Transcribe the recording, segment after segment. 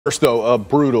First, though, a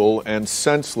brutal and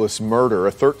senseless murder.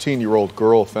 A 13-year-old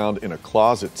girl found in a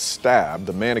closet stabbed.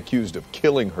 The man accused of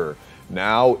killing her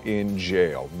now in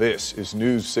jail. This is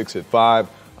News 6 at 5.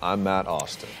 I'm Matt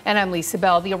Austin. And I'm Lisa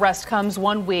Bell. The arrest comes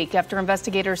 1 week after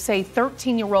investigators say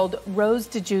 13-year-old Rose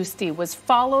DeGiusti was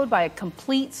followed by a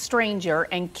complete stranger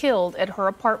and killed at her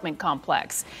apartment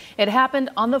complex. It happened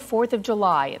on the 4th of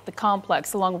July at the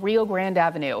complex along Rio Grande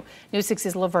Avenue. News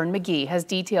 6's Laverne McGee has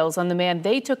details on the man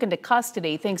they took into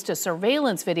custody thanks to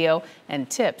surveillance video and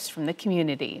tips from the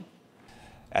community.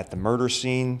 At the murder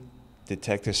scene,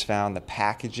 detectives found the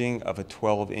packaging of a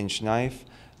 12-inch knife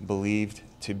believed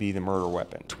to be the murder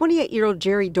weapon. 28-year-old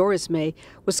Jerry Doris May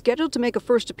was scheduled to make a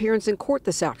first appearance in court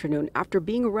this afternoon after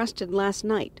being arrested last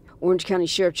night. Orange County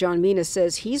Sheriff John Mina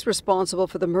says he's responsible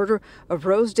for the murder of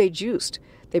Rose DeGiusti.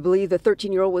 They believe the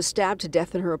 13-year-old was stabbed to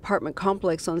death in her apartment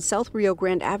complex on South Rio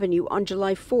Grande Avenue on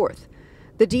July 4th.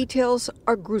 The details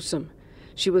are gruesome.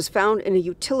 She was found in a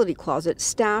utility closet,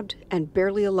 stabbed and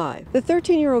barely alive. The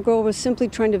 13-year-old girl was simply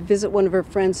trying to visit one of her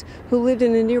friends who lived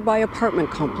in a nearby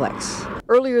apartment complex.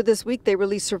 Earlier this week, they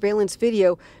released surveillance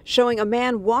video showing a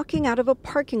man walking out of a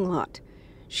parking lot.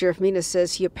 Sheriff Mina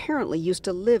says he apparently used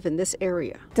to live in this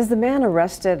area. Does the man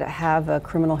arrested have a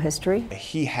criminal history?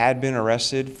 He had been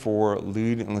arrested for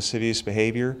lewd and lascivious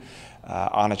behavior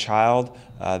on a child.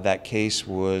 That case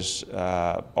was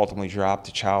ultimately dropped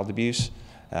to child abuse.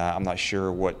 I'm not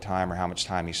sure what time or how much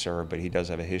time he served, but he does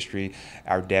have a history.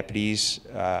 Our deputies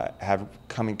have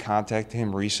come in contact with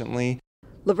him recently.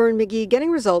 Laverne McGee, Getting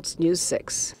Results, News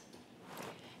 6.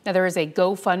 Now, there is a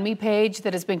GoFundMe page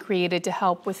that has been created to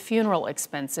help with funeral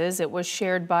expenses. It was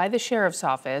shared by the Sheriff's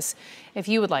Office. If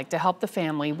you would like to help the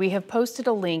family, we have posted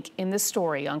a link in the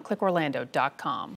story on clickorlando.com.